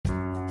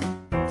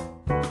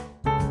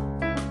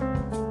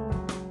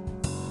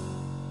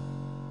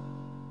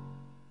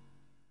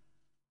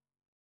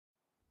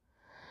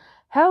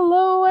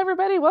Hello,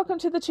 everybody. Welcome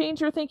to the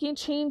Change Your Thinking,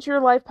 Change Your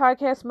Life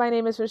podcast. My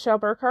name is Michelle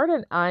Burkhardt,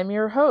 and I'm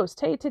your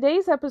host. Hey,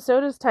 today's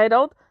episode is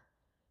titled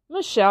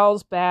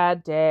Michelle's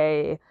Bad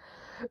Day.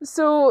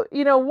 So,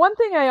 one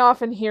thing I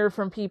often hear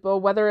from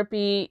people, whether it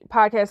be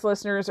podcast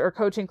listeners or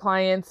coaching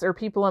clients or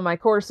people in my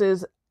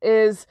courses,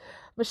 is,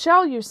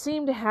 Michelle, you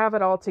seem to have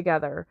it all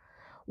together.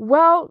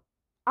 Well,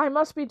 I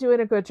must be doing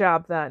a good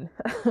job then.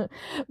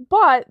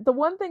 But the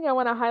one thing I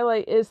want to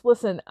highlight is,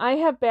 listen, I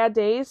have bad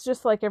days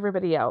just like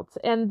everybody else.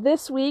 And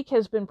this week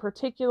has been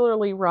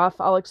particularly rough.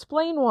 I'll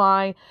explain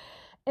why.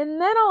 And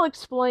then I'll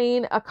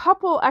explain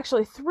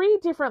three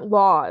different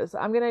laws.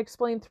 I'm going to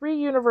explain three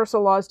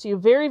universal laws to you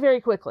very, very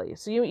quickly.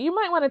 So you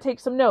might want to take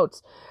some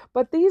notes.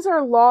 But these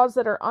are laws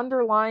that are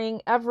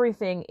underlying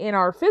everything in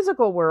our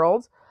physical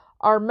world,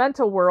 our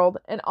mental world,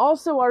 and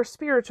also our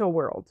spiritual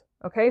world.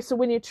 Okay, so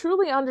when you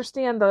truly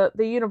understand the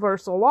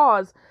universal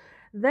laws,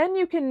 then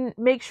you can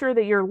make sure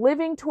that you're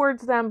living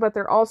towards them, but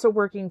they're also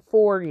working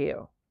for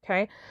you.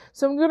 Okay,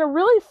 so I'm going to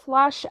really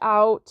flesh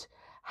out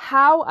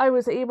how I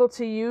was able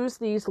to use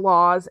these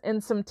laws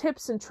and some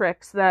tips and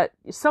tricks that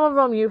some of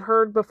them you've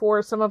heard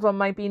before, some of them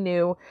might be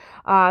new.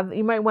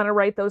 You might want to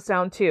write those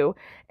down too.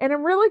 And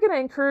I'm really going to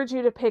encourage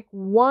you to pick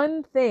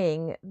one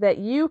thing that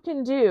you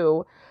can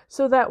do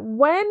so that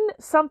when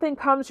something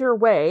comes your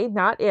way,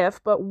 not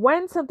if, but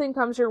when something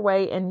comes your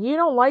way and you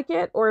don't like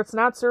it or it's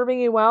not serving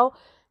you well,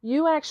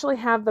 you actually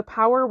have the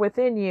power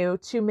within you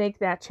to make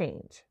that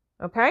change.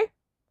 Okay?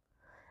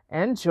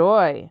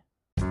 Enjoy.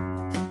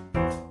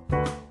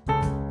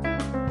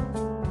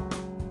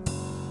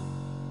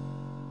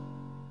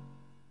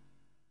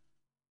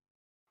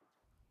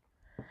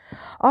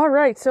 All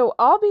right, so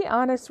I'll be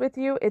honest with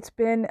you, it's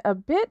been a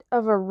bit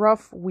of a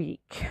rough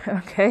week,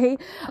 okay?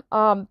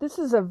 This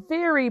is a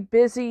very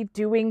busy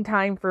doing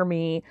time for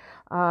me.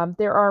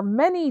 There are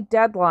many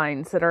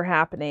deadlines that are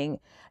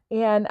happening,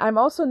 and I'm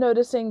also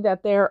noticing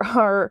that there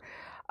are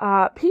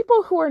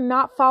people who are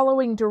not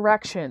following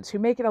directions, who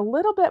make it a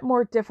little bit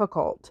more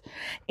difficult.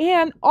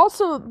 And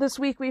also this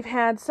week we've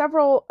had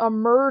several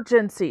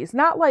emergencies,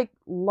 not like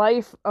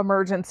life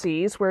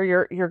emergencies where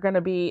you're going to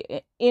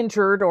be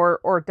injured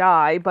or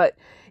die, but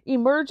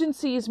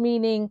emergencies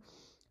meaning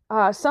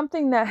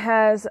something that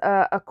has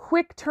a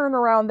quick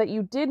turnaround that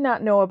you did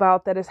not know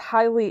about that is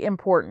highly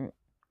important.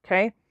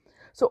 Okay.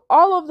 So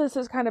all of this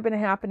has kind of been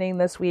happening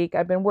this week.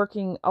 I've been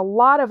working a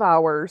lot of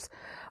hours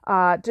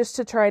just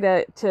to try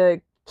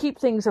to keep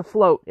things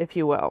afloat, if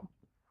you will.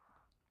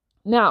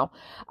 Now,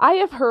 I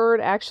have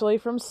heard actually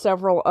from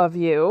several of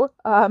you,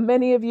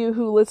 many of you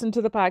who listen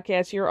to the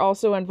podcast, you're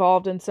also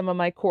involved in some of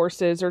my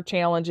courses or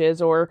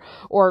challenges or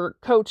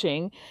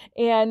coaching.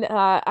 And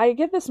I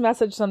get this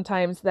message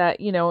sometimes that,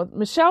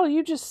 Michelle,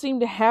 you just seem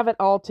to have it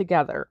all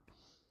together.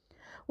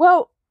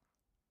 Well,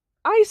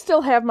 I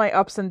still have my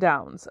ups and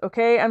downs,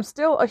 okay? I'm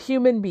still a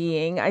human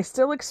being. I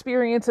still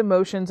experience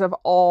emotions of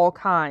all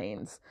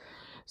kinds.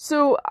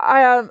 So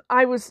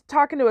I was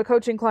talking to a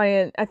coaching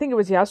client, I think it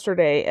was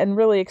yesterday, and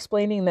really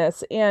explaining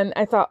this. And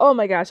I thought, oh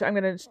my gosh, I'm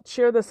going to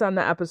share this on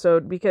the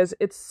episode because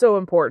it's so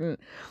important.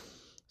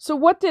 So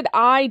what did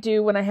I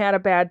do when I had a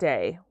bad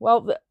day?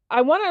 Well,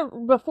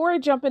 before I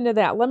jump into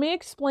that, let me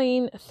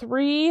explain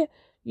three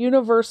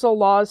universal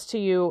laws to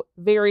you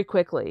very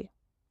quickly.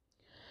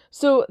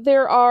 So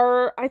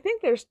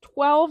there's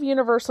 12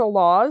 universal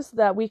laws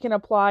that we can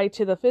apply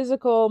to the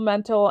physical,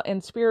 mental,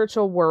 and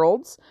spiritual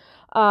worlds.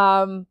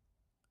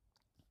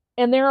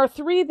 And there are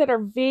three that are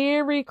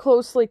very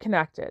closely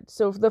connected.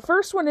 So the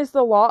first one is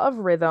the law of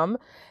rhythm.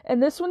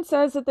 And this one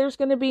says that there's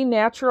going to be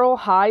natural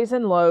highs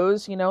and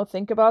lows.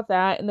 Think about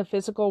that. In the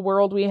physical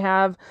world, we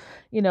have,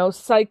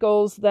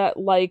 cycles that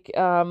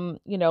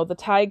the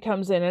tide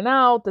comes in and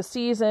out, the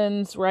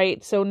seasons,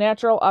 right? So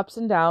natural ups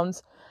and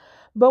downs.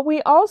 But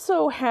we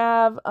also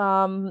have,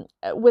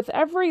 with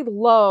every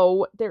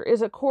low, there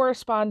is a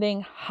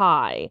corresponding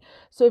high.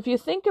 So if you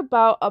think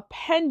about a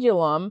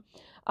pendulum,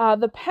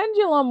 the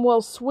pendulum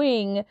will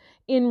swing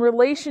in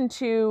relation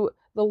to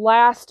the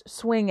last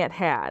swing it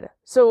had.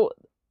 So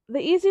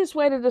the easiest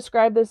way to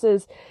describe this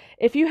is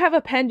if you have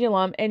a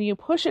pendulum and you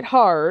push it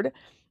hard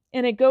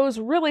and it goes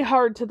really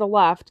hard to the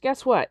left,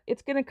 guess what?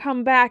 It's going to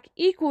come back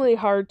equally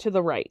hard to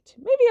the right.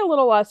 Maybe a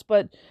little less,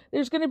 but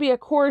there's going to be a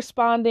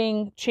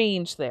corresponding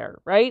change there,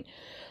 right?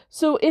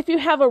 So if you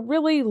have a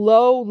really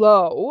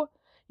low,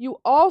 you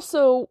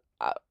also,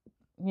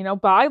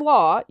 by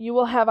law, you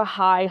will have a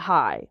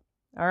high.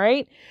 All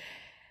right.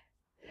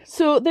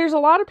 So there's a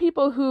lot of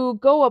people who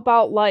go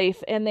about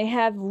life and they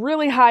have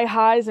really high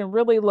highs and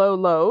really low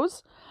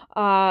lows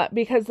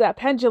because that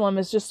pendulum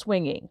is just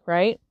swinging,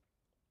 right?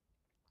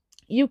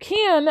 You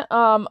can,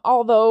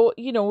 although,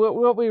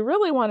 what we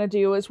really want to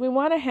do is we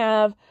want to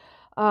have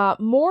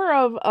more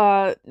of,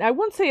 I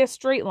wouldn't say a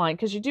straight line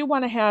because you do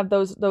want to have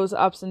those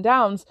ups and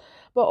downs,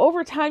 but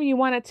over time you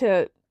want it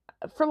to,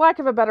 for lack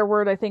of a better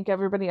word, I think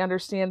everybody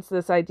understands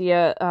this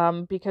idea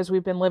because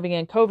we've been living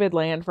in COVID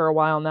land for a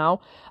while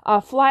now,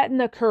 flatten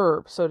the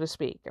curve, so to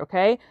speak,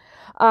 okay?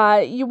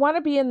 You want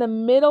to be in the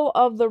middle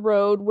of the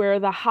road where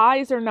the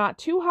highs are not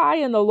too high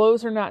and the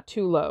lows are not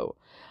too low.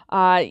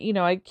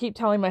 I keep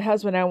telling my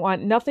husband I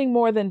want nothing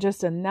more than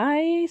just a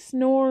nice,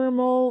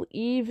 normal,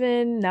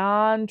 even,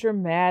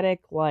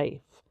 non-dramatic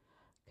life.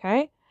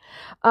 Okay?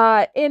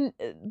 And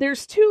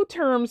there's two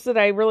terms that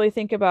I really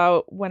think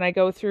about when I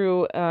go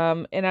through,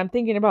 and I'm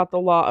thinking about the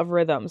law of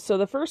rhythm. So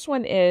the first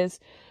one is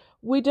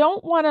we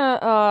don't want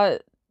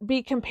to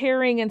be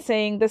comparing and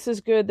saying this is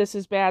good, this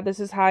is bad,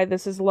 this is high,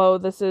 this is low,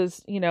 this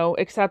is,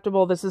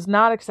 acceptable, this is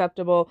not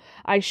acceptable.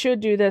 I should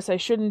do this, I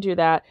shouldn't do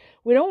that.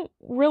 We don't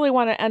really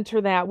want to enter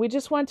that. We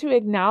just want to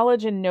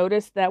acknowledge and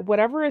notice that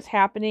whatever is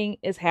happening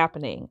is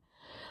happening.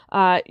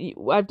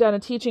 I've done a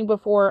teaching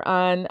before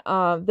on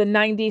the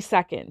 90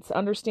 seconds,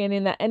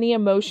 understanding that any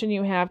emotion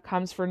you have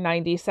comes for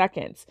 90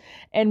 seconds.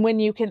 And when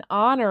you can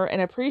honor and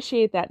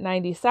appreciate that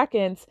 90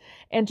 seconds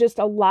and just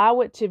allow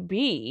it to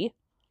be,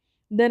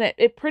 then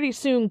it pretty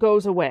soon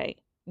goes away.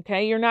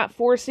 Okay? You're not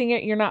forcing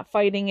it, you're not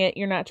fighting it,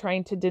 you're not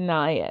trying to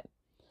deny it.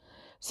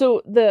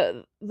 So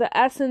the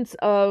essence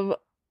of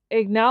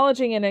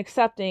acknowledging and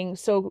accepting,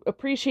 so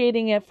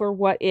appreciating it for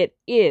what it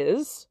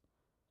is,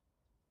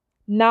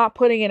 not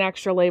putting an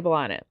extra label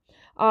on it.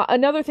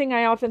 Another thing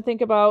I often think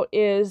about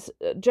is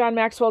John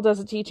Maxwell does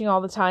a teaching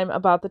all the time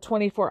about the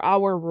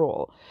 24-hour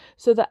rule.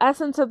 So the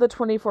essence of the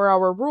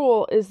 24-hour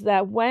rule is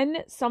that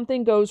when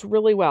something goes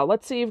really well,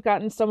 let's say you've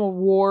gotten some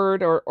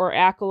award or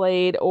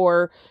accolade,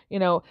 or,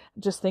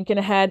 just thinking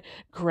ahead,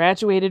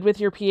 graduated with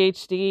your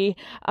PhD,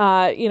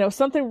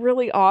 something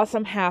really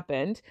awesome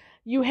happened.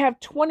 You have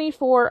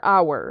 24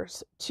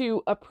 hours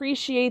to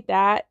appreciate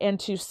that and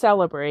to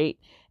celebrate.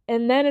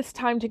 And then it's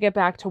time to get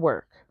back to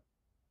work.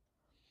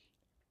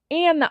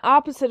 And the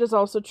opposite is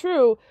also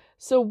true.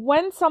 So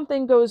when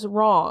something goes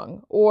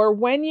wrong, or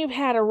when you've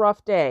had a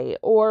rough day,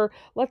 or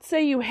let's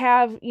say you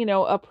have,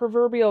 a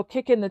proverbial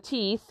kick in the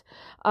teeth,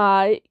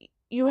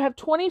 you have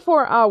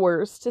 24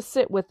 hours to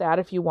sit with that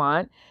if you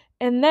want,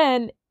 and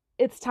then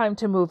it's time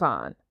to move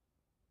on.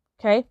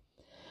 Okay?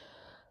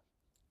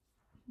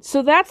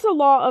 So that's the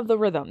law of the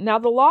rhythm. Now,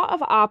 the law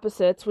of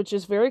opposites, which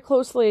is very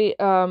closely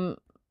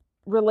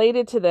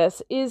related to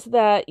this, is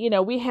that,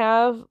 we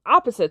have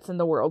opposites in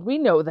the world. We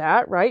know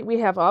that, right? We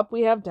have up,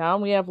 we have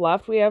down, we have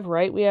left, we have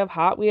right, we have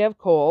hot, we have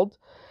cold.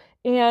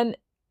 And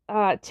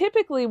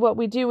typically what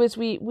we do is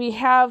we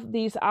have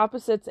these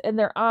opposites, and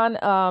they're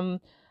on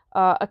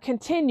a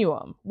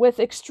continuum with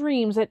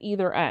extremes at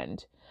either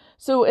end.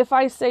 So if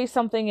I say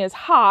something is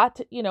hot,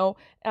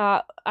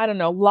 I don't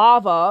know,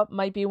 lava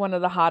might be one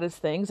of the hottest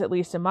things, at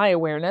least in my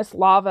awareness.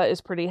 Lava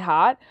is pretty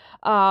hot.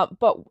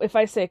 But if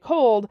I say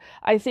cold,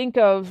 I think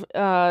of,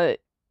 what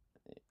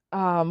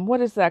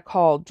is that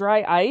called?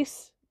 Dry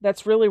ice.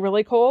 That's really,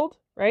 really cold,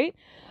 right?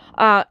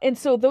 And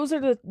so those are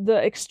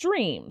the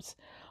extremes.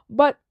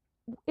 But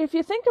if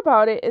you think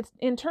about it, it's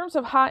in terms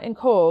of hot and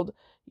cold,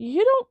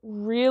 you don't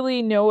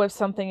really know if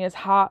something is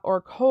hot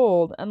or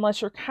cold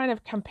unless you're kind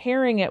of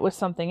comparing it with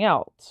something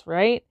else,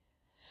 right?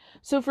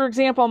 So, for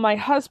example, my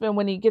husband,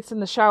 when he gets in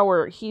the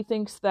shower, he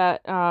thinks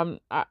that,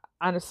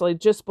 honestly,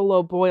 just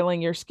below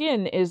boiling your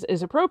skin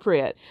is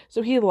appropriate.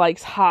 So he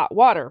likes hot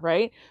water,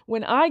 right?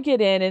 When I get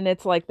in and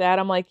it's like that,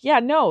 I'm like, yeah,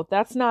 no,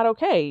 that's not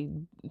okay.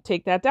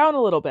 Take that down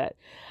a little bit.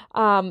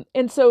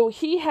 And so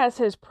he has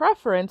his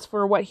preference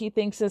for what he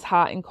thinks is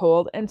hot and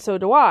cold, and so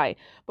do I.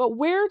 But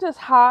where does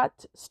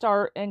hot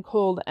start and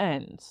cold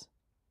end?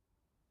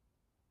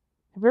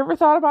 Have you ever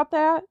thought about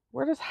that?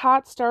 Where does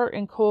hot start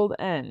and cold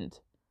end?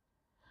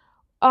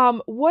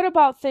 What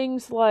about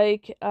things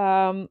like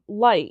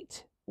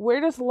light?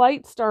 Where does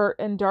light start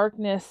and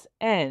darkness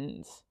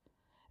end?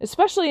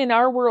 Especially in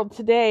our world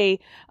today,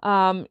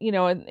 in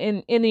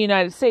the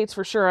United States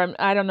for sure.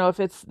 I don't know if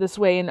it's this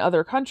way in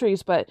other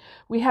countries, but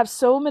we have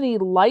so many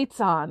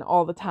lights on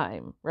all the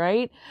time,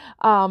 right?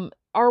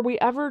 Are we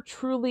ever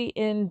truly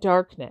in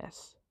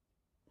darkness?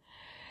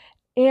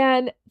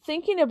 And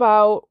thinking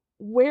about,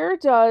 where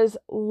does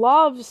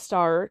love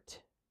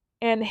start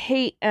and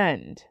hate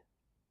end?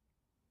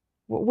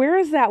 Where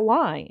is that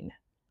line?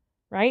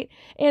 Right?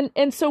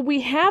 And so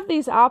we have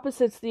these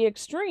opposites, the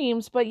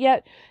extremes, but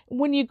yet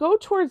when you go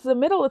towards the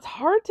middle, it's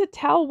hard to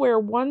tell where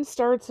one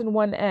starts and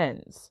one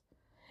ends.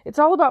 It's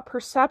all about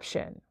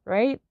perception,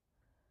 right?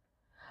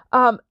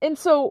 And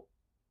so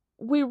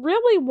we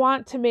really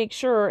want to make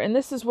sure, and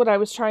this is what I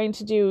was trying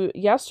to do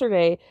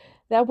yesterday,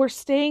 that we're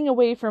staying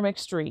away from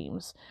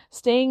extremes,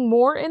 staying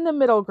more in the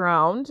middle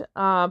ground.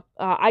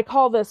 I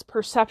call this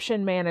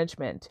perception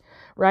management,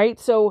 right?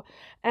 So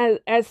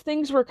as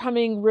things were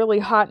coming really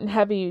hot and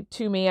heavy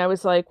to me, I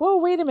was like, whoa,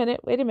 wait a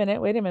minute.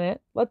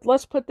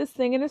 Let's put this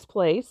thing in its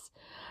place.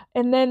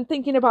 And then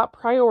thinking about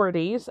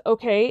priorities.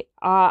 Okay,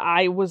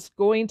 I was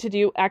going to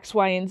do X,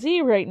 Y, and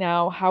Z right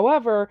now.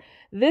 However,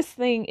 this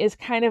thing is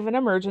kind of an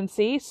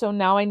emergency. So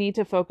now I need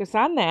to focus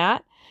on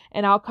that.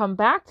 And I'll come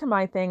back to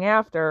my thing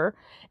after.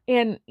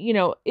 And,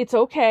 it's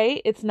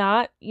okay. It's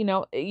not,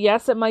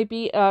 yes, it might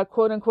be a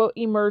quote unquote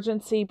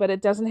emergency, but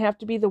it doesn't have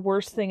to be the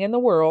worst thing in the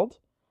world,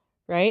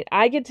 right?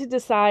 I get to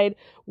decide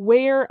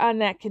where on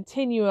that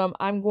continuum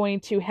I'm going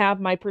to have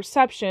my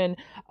perception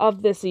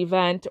of this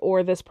event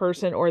or this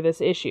person or this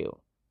issue.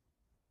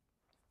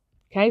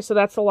 Okay, so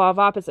that's the law of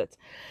opposites.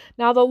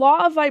 Now, the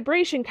law of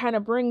vibration kind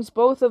of brings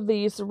both of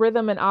these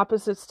rhythm and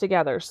opposites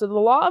together. So the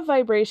law of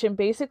vibration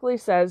basically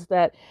says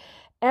that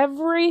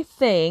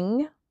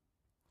everything,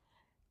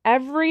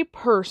 every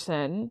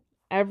person,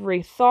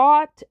 every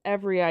thought,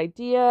 every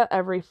idea,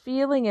 every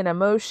feeling and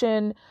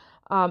emotion,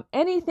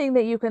 anything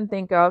that you can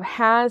think of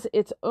has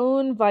its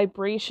own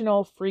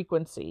vibrational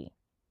frequency.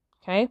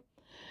 Okay?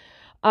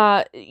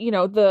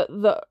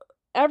 The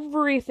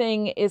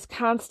everything is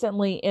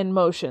constantly in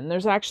motion.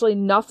 There's actually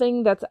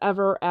nothing that's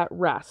ever at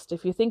rest.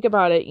 If you think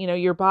about it,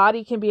 your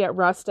body can be at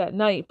rest at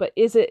night, but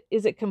is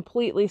it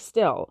completely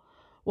still?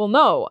 Well,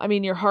 no. I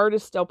mean, your heart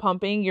is still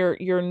pumping,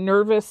 your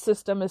nervous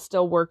system is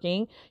still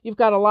working. You've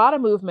got a lot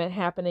of movement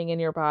happening in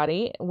your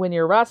body when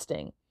you're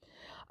resting.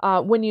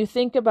 When you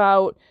think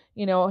about,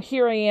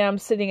 here I am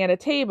sitting at a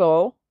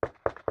table,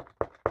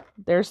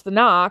 there's the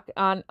knock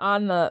on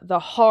the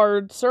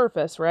hard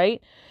surface,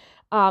 right?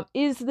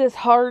 Is this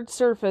hard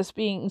surface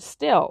being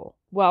still?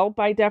 Well,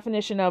 by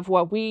definition of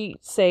what we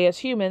say as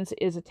humans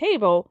is a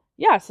table,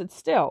 yes, it's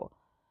still.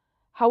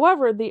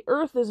 However, the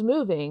earth is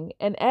moving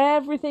and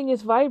everything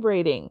is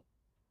vibrating.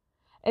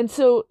 And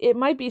so it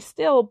might be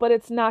still, but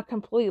it's not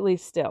completely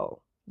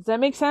still. Does that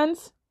make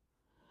sense?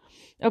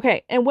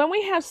 Okay, and when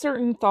we have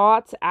certain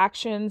thoughts,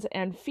 actions,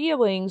 and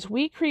feelings,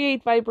 we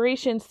create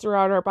vibrations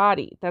throughout our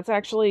body. That's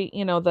actually,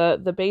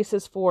 the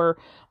basis for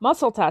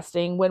muscle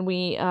testing when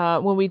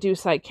we do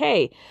Psych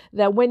K.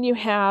 That when you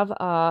have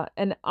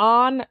an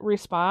on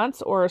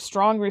response or a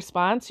strong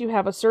response, you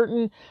have a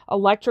certain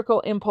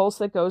electrical impulse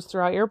that goes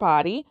throughout your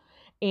body,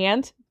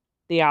 and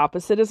the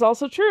opposite is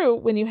also true.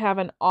 When you have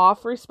an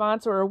off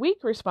response or a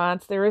weak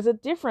response, there is a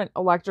different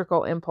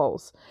electrical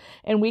impulse.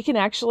 And we can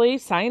actually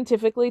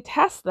scientifically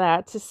test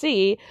that to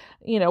see,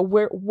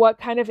 what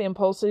kind of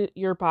impulse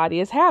your body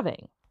is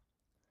having.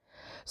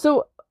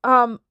 So,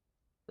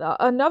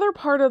 another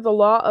part of the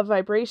law of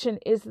vibration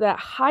is that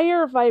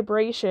higher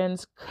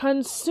vibrations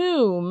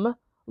consume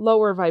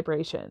lower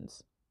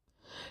vibrations.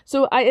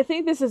 So I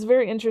think this is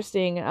very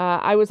interesting.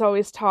 I was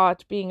always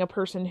taught, being a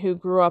person who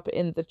grew up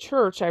in the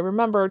church, I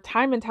remember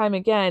time and time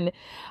again,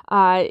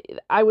 I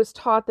was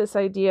taught this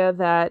idea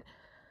that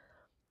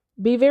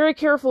be very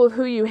careful of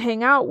who you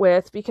hang out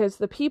with, because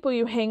the people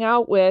you hang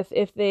out with,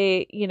 if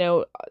they,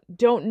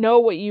 don't know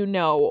what you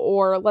know,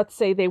 or let's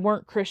say they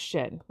weren't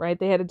Christian, right?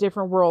 They had a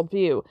different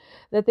worldview,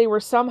 that they were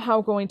somehow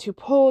going to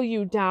pull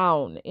you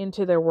down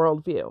into their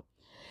worldview.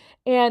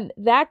 And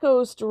that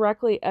goes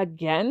directly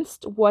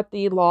against what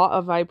the law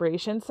of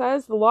vibration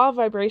says. The law of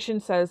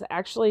vibration says,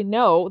 actually,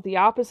 no, the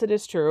opposite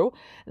is true.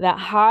 That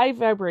high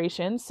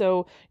vibration,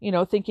 so,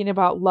 thinking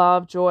about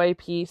love, joy,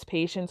 peace,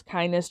 patience,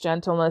 kindness,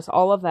 gentleness,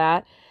 all of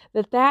that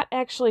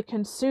actually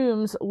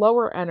consumes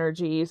lower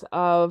energies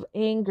of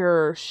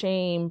anger,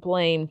 shame,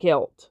 blame,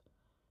 guilt.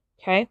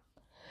 Okay?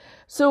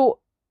 So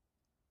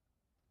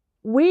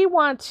we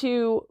want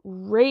to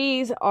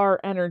raise our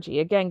energy.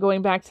 Again,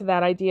 going back to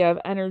that idea of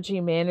energy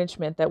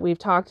management that we've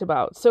talked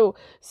about. So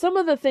some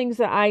of the things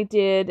that I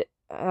did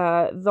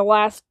the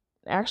last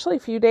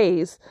few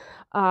days,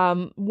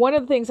 one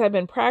of the things I've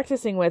been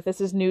practicing with, this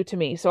is new to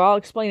me, so I'll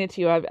explain it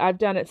to you. I've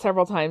done it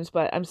several times,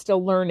 but I'm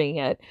still learning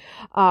it,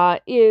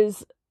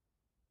 is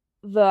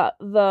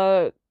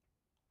the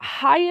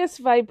highest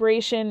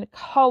vibration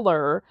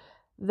color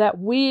that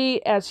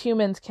we as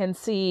humans can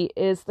see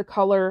is the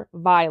color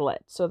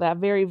violet. So that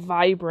very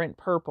vibrant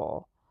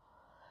purple.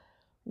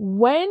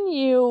 When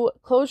you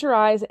close your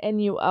eyes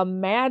and you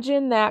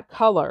imagine that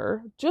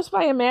color, just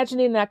by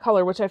imagining that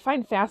color, which I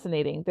find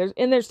fascinating,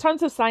 there's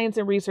tons of science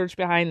and research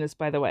behind this,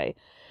 by the way,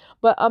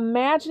 but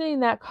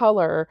imagining that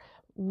color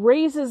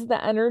raises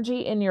the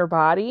energy in your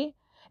body,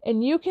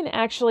 and you can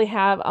actually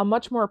have a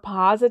much more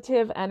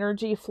positive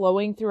energy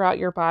flowing throughout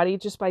your body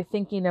just by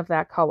thinking of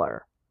that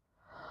color.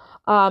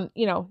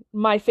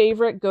 My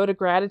favorite, go to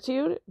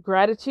gratitude.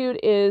 Gratitude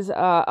is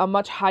a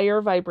much higher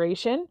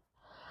vibration.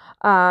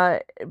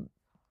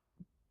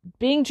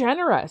 Being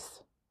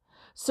generous.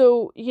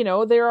 So,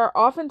 there are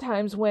often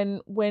times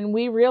when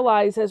we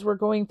realize, as we're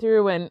going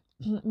through and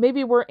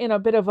maybe we're in a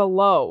bit of a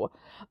low,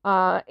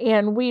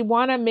 and we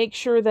want to make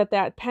sure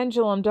that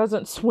pendulum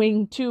doesn't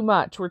swing too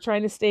much. We're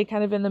trying to stay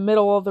kind of in the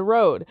middle of the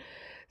road.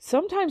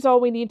 Sometimes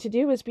all we need to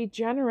do is be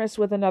generous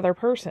with another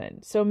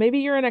person. So maybe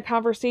you're in a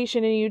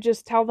conversation and you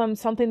just tell them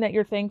something that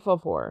you're thankful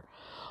for.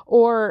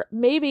 Or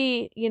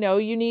maybe,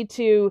 you need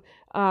to,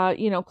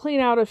 clean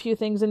out a few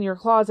things in your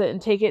closet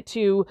and take it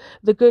to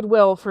the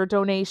Goodwill for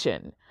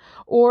donation.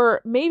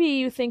 Or maybe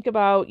you think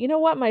about,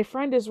 my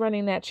friend is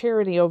running that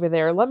charity over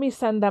there. Let me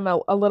send them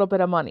a little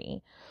bit of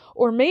money.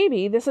 Or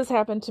maybe this has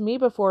happened to me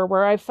before,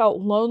 where I felt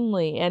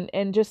lonely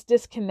and just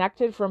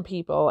disconnected from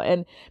people.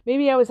 And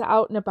maybe I was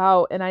out and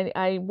about and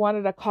I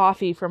wanted a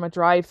coffee from a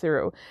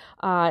drive-through.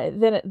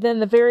 Then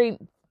the very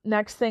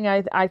next thing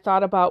I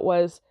thought about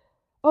was,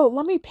 oh,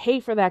 let me pay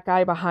for that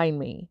guy behind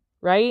me,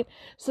 right?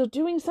 So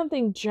doing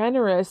something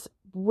generous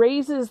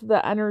raises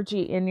the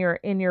energy in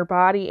your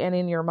body and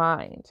in your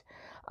mind.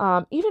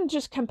 Even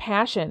just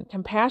compassion.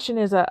 Compassion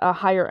is a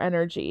higher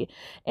energy.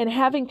 And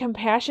having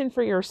compassion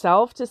for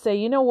yourself to say,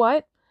 you know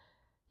what?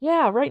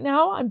 Yeah, right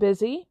now I'm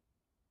busy.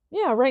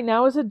 Yeah, right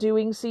now is a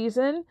doing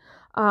season.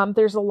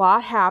 There's a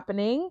lot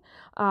happening.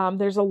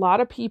 There's a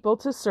lot of people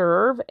to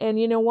serve. And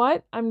you know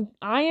what?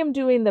 I am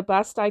doing the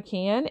best I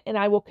can, and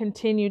I will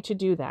continue to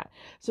do that.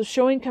 So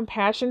showing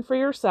compassion for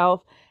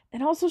yourself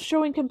and also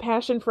showing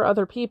compassion for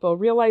other people,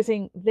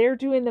 realizing they're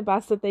doing the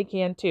best that they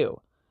can too.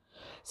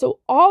 So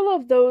all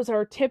of those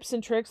are tips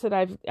and tricks that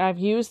I've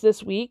used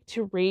this week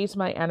to raise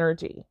my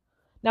energy.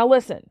 Now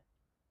listen,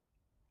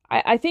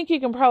 I think you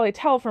can probably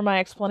tell from my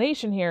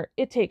explanation here,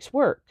 it takes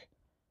work.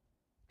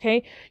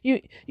 Okay,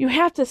 you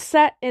have to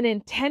set an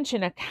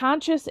intention, a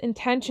conscious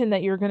intention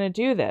that you're going to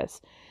do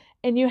this.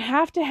 And you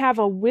have to have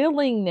a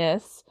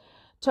willingness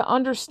to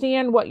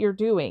understand what you're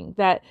doing,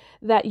 that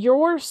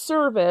your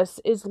service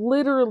is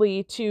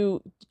literally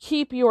to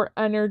keep your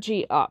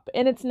energy up.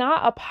 And it's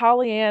not a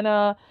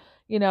Pollyanna,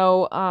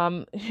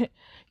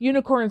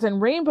 unicorns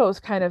and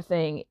rainbows kind of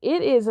thing.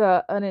 It is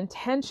an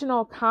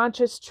intentional,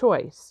 conscious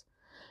choice.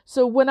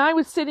 So when I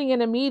was sitting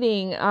in a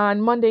meeting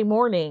on Monday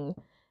morning,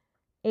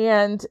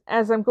 and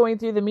as I'm going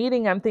through the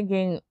meeting, I'm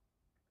thinking,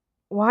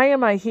 why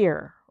am I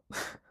here?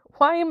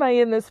 Why am I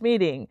in this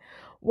meeting?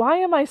 Why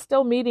am I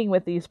still meeting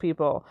with these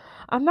people?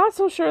 I'm not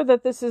so sure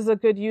that this is a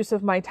good use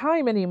of my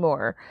time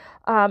anymore.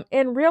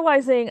 And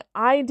realizing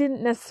I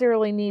didn't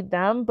necessarily need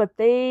them, but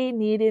they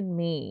needed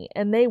me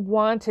and they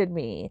wanted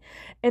me.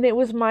 And it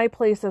was my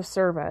place of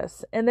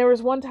service. And there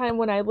was one time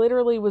when I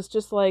literally was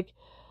just like,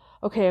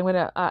 okay,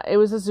 it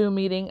was a Zoom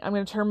meeting. I'm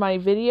going to turn my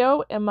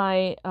video and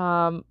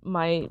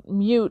my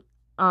mute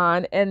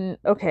on, and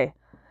okay,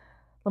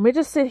 let me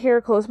just sit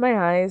here, close my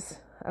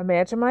eyes,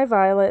 imagine my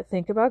violet,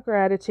 think about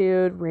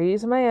gratitude,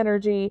 raise my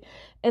energy.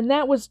 And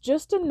that was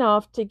just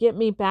enough to get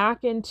me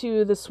back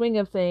into the swing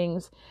of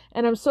things.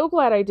 And I'm so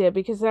glad I did,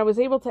 because I was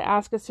able to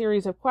ask a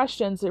series of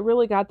questions that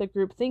really got the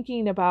group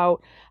thinking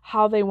about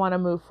how they want to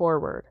move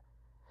forward.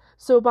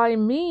 So by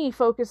me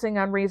focusing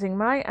on raising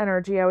my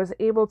energy, I was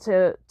able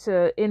to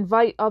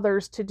invite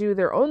others to do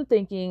their own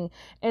thinking.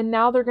 And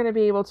now they're going to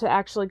be able to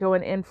actually go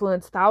and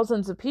influence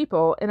thousands of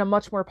people in a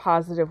much more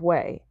positive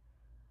way.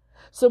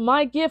 So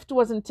my gift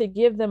wasn't to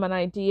give them an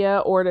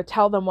idea or to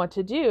tell them what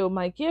to do.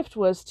 My gift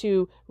was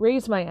to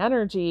raise my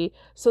energy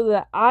so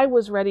that I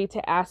was ready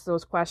to ask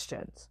those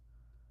questions.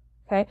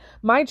 Okay.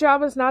 My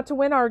job is not to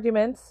win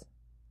arguments.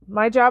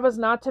 My job is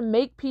not to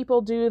make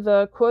people do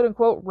the quote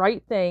unquote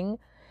right thing.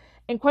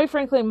 And quite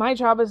frankly, my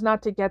job is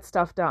not to get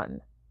stuff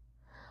done.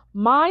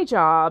 My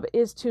job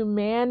is to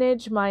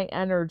manage my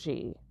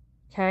energy.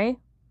 Okay?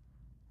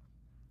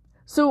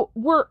 So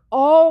we're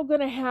all going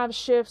to have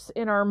shifts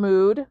in our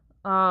mood.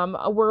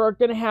 We're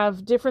going to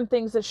have different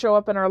things that show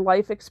up in our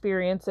life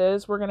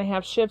experiences. We're going to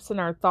have shifts in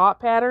our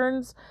thought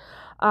patterns.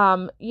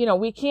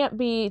 We can't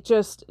be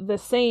just the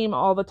same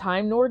all the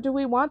time, nor do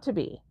we want to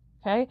be.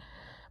 Okay?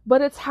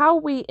 But it's how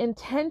we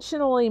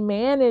intentionally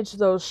manage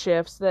those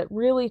shifts that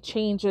really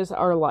changes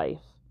our life.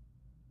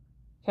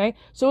 Okay.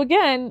 So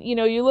again,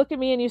 you look at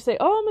me and you say,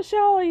 oh,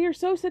 Michelle, you're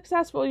so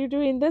successful. You're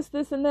doing this,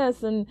 this, and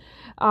this. And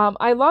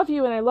I love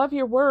you and I love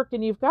your work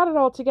and you've got it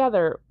all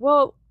together.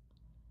 Well,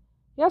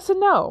 yes and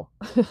no.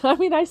 I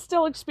mean, I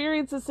still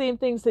experience the same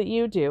things that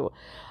you do.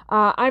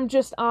 I'm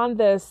just on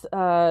this,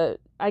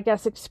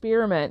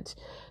 experiment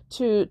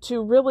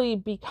to really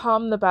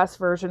become the best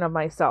version of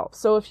myself.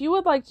 So if you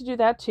would like to do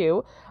that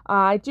too,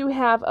 I do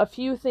have a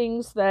few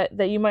things that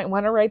you might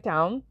want to write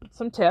down,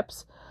 some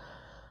tips.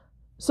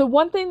 So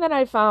one thing that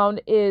I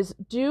found is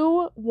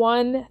do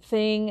one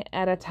thing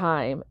at a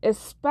time,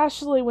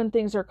 especially when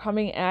things are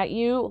coming at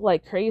you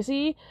like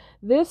crazy.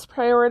 This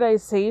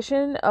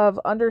prioritization of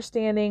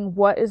understanding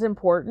what is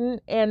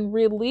important and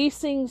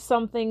releasing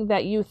something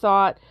that you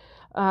thought,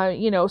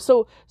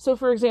 so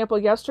for example,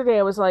 yesterday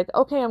I was like,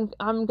 okay,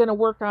 I'm going to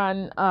work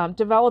on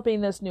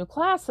developing this new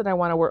class that I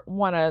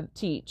want to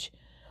teach.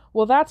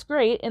 Well, that's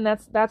great, and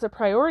that's a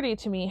priority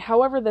to me.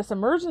 However, this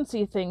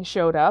emergency thing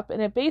showed up, and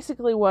it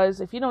basically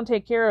was, if you don't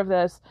take care of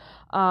this,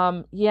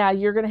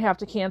 you're going to have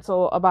to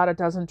cancel about a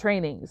dozen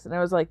trainings. And I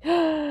was like,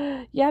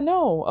 yeah,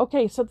 no.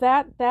 Okay, so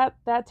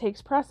that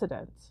takes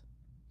precedence.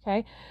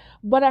 Okay?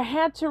 But I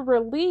had to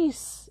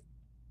release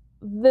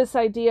this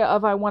idea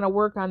of I want to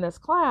work on this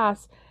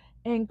class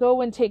and go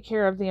and take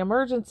care of the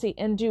emergency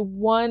and do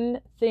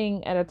one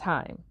thing at a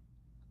time.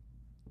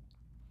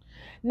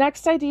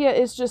 Next idea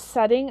is just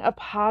setting a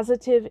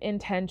positive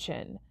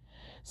intention.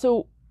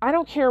 So I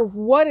don't care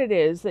what it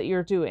is that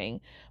you're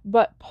doing,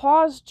 but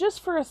pause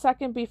just for a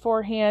second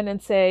beforehand and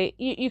say,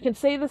 you can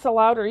say this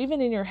aloud or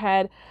even in your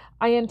head,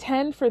 I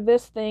intend for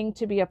this thing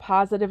to be a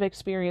positive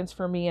experience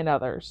for me and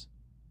others.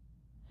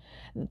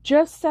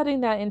 Just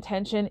setting that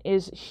intention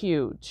is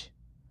huge.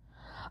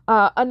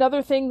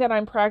 Another thing that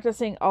I'm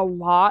practicing a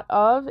lot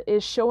of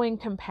is showing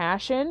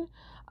compassion.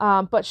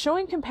 But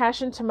showing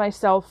compassion to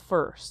myself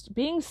first,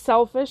 being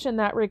selfish in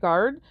that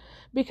regard,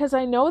 because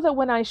I know that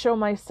when I show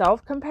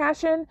myself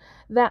compassion,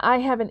 that I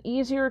have an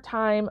easier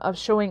time of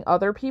showing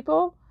other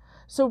people.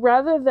 So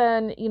rather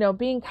than,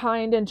 being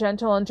kind and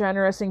gentle and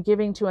generous and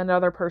giving to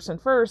another person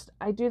first,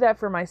 I do that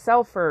for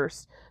myself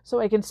first so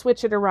I can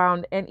switch it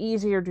around and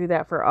easier do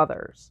that for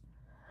others.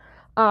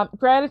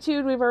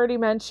 Gratitude, we've already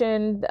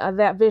mentioned,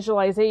 that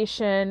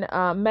visualization,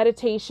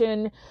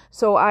 meditation.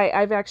 So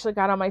I've actually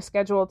got on my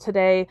schedule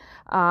today,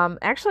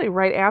 actually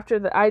right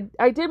after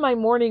I did my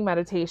morning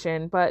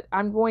meditation, but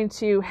I'm going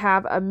to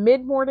have a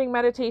mid-morning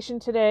meditation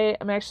today.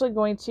 I'm actually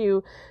going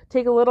to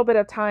take a little bit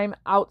of time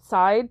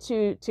outside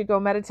to go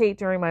meditate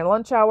during my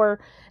lunch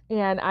hour.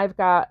 And I've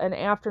got an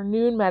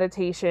afternoon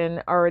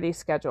meditation already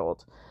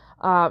scheduled.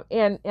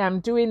 And I'm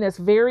doing this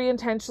very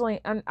intentionally,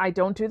 and I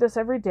don't do this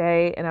every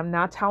day, and I'm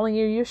not telling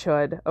you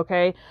should,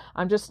 okay?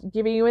 I'm just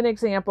giving you an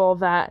example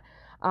that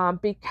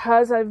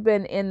because I've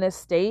been in this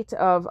state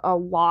of a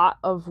lot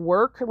of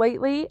work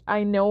lately,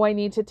 I know I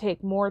need to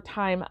take more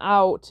time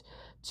out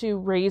to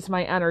raise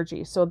my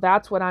energy. So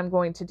that's what I'm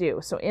going to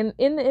do. So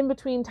in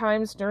between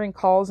times during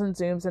calls and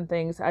Zooms and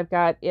things, I've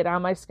got it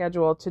on my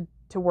schedule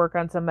to work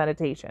on some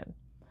meditation.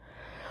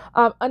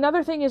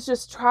 Another thing is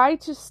just try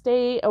to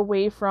stay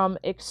away from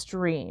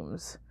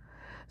extremes.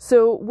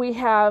 So we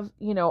have,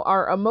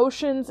 our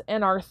emotions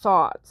and our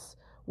thoughts.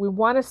 We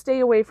want to stay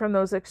away from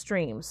those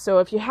extremes. So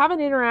if you have an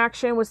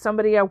interaction with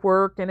somebody at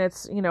work and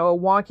it's, a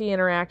wonky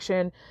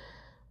interaction,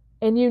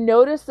 and you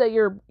notice that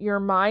your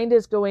mind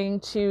is going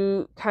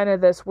to kind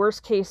of this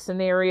worst case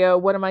scenario,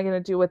 what am I going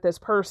to do with this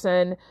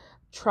person?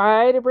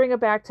 Try to bring it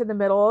back to the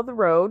middle of the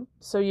road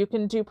so you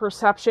can do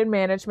perception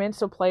management.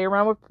 So play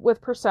around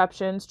with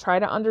perceptions. Try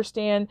to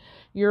understand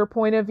your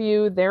point of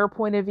view, their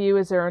point of view.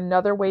 Is there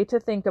another way to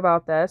think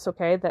about this?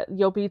 Okay, that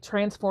you'll be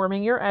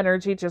transforming your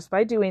energy just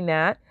by doing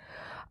that.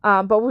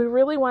 But we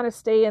really want to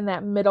stay in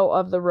that middle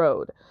of the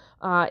road.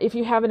 If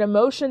you have an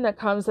emotion that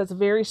comes that's a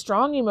very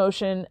strong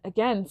emotion,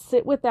 again,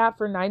 sit with that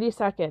for 90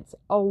 seconds.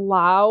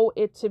 Allow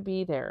it to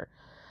be there.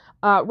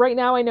 Right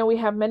now, I know we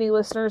have many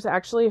listeners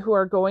actually who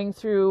are going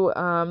through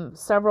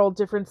several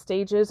different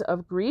stages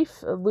of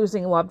grief,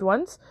 losing loved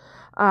ones.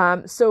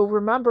 So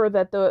remember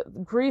that the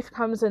grief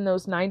comes in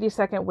those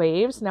 90-second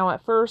waves. Now,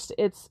 at first,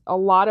 it's a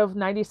lot of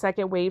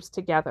 90-second waves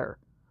together.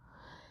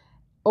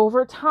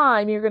 Over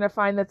time, you're going to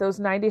find that those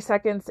 90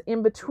 seconds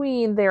in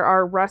between, there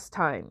are rest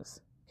times.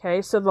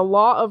 Okay, so the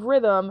law of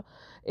rhythm,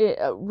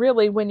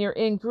 really, when you're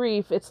in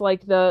grief, it's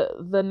like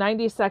the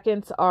 90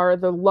 seconds are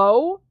the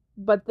low,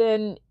 but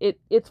then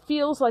it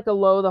feels like a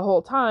low the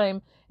whole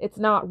time. It's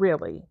not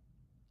really.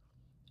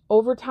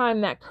 Over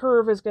time, that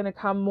curve is going to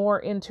come more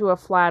into a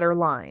flatter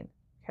line.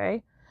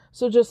 Okay,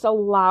 so just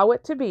allow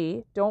it to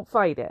be. Don't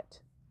fight it.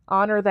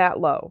 Honor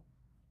that low.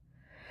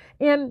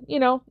 And,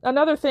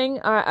 another thing,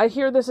 I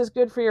hear this is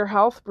good for your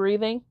health,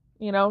 breathing.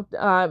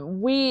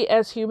 We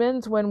as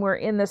humans, when we're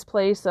in this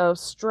place of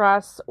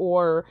stress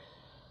or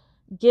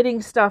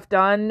getting stuff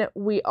done,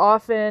 we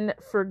often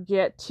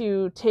forget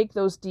to take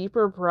those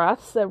deeper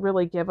breaths that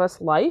really give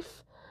us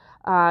life.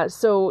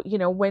 So,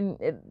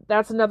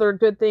 that's another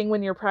good thing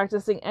when you're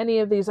practicing any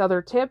of these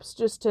other tips,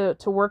 just to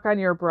work on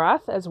your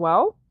breath as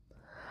well.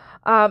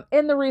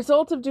 And the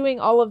result of doing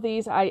all of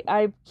these,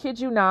 I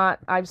kid you not,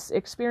 I've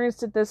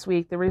experienced it this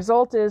week. The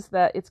result is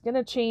that it's going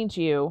to change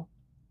you.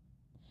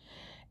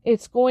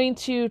 It's going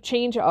to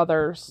change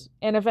others,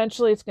 and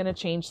eventually it's going to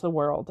change the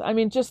world. I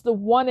mean, just the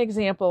one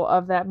example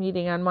of that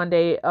meeting on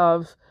Monday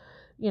of,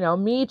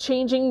 me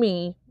changing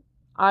me.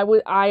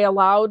 I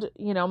allowed,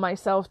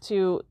 myself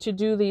to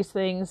do these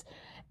things,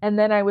 and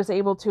then I was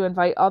able to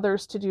invite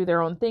others to do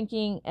their own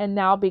thinking. And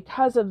now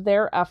because of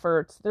their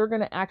efforts, they're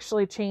going to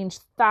actually change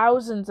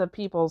thousands of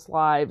people's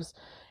lives,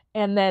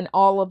 and then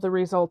all of the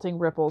resulting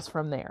ripples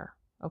from there.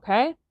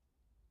 Okay?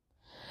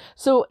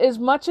 So as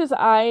much as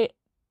I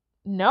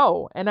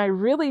know, and I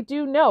really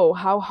do know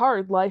how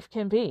hard life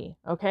can be.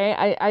 Okay.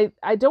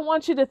 I don't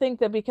want you to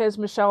think that because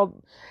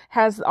Michelle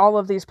has all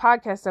of these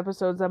podcast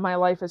episodes that my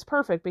life is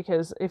perfect,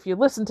 because if you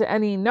listen to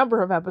any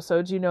number of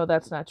episodes,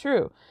 that's not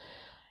true.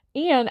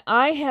 And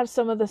I have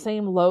some of the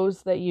same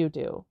lows that you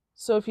do.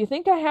 So if you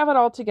think I have it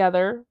all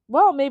together,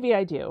 well, maybe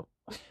I do.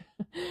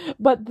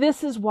 But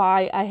this is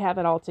why I have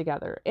it all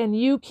together, and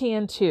you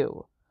can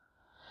too.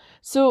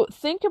 So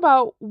think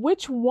about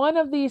which one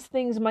of these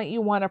things might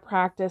you want to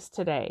practice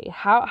today.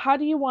 How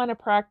do you want to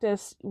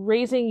practice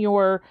raising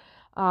your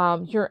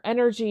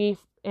energy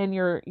and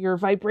your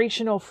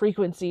vibrational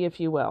frequency,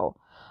 if you will?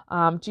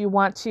 Do you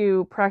want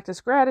to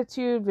practice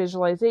gratitude,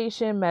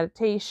 visualization,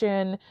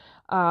 meditation,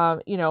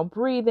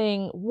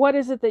 breathing? What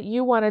is it that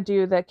you want to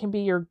do that can be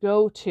your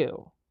go-to?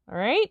 All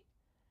right.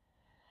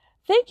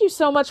 Thank you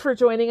so much for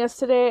joining us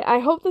today. I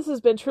hope this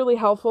has been truly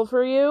helpful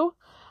for you.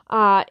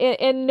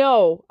 And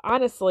no,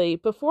 honestly,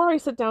 before I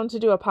sit down to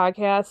do a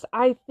podcast,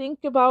 I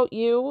think about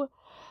you.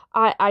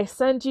 I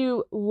send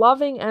you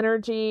loving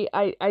energy.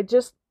 I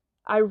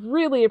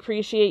really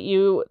appreciate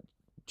you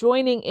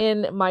joining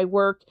in my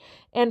work.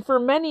 And for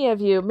many of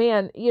you,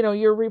 man,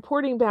 you're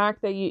reporting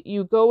back that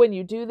you go and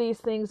you do these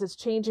things. It's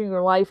changing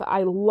your life.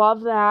 I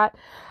love that.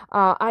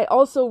 I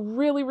also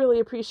really, really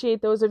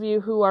appreciate those of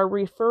you who are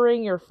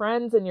referring your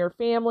friends and your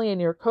family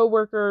and your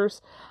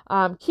coworkers.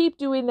 Keep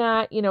doing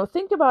that.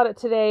 Think about it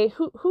today.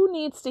 Who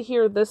needs to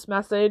hear this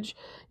message?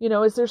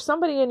 Is there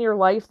somebody in your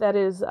life that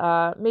is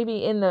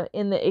maybe in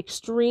the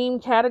extreme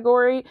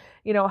category?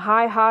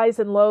 High highs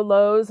and low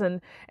lows,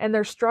 and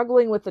they're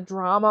struggling with the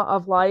drama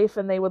of life,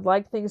 and they would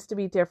like things to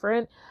be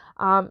different.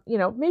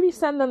 Maybe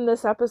send them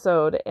this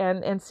episode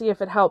and see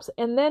if it helps.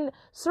 And then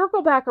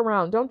circle back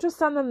around. Don't just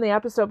send them the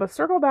episode, but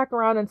circle back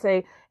around and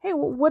say, hey,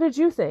 what did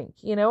you think?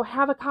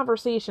 Have a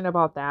conversation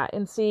about that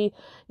and see,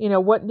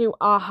 what new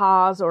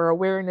ahas or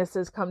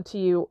awarenesses come to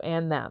you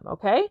and them.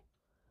 Okay.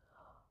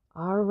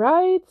 All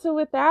right. So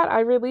with that, I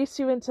release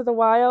you into the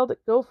wild.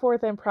 Go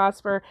forth and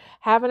prosper.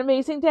 Have an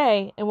amazing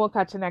day, and we'll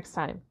catch you next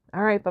time.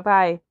 All right.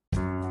 Bye-bye.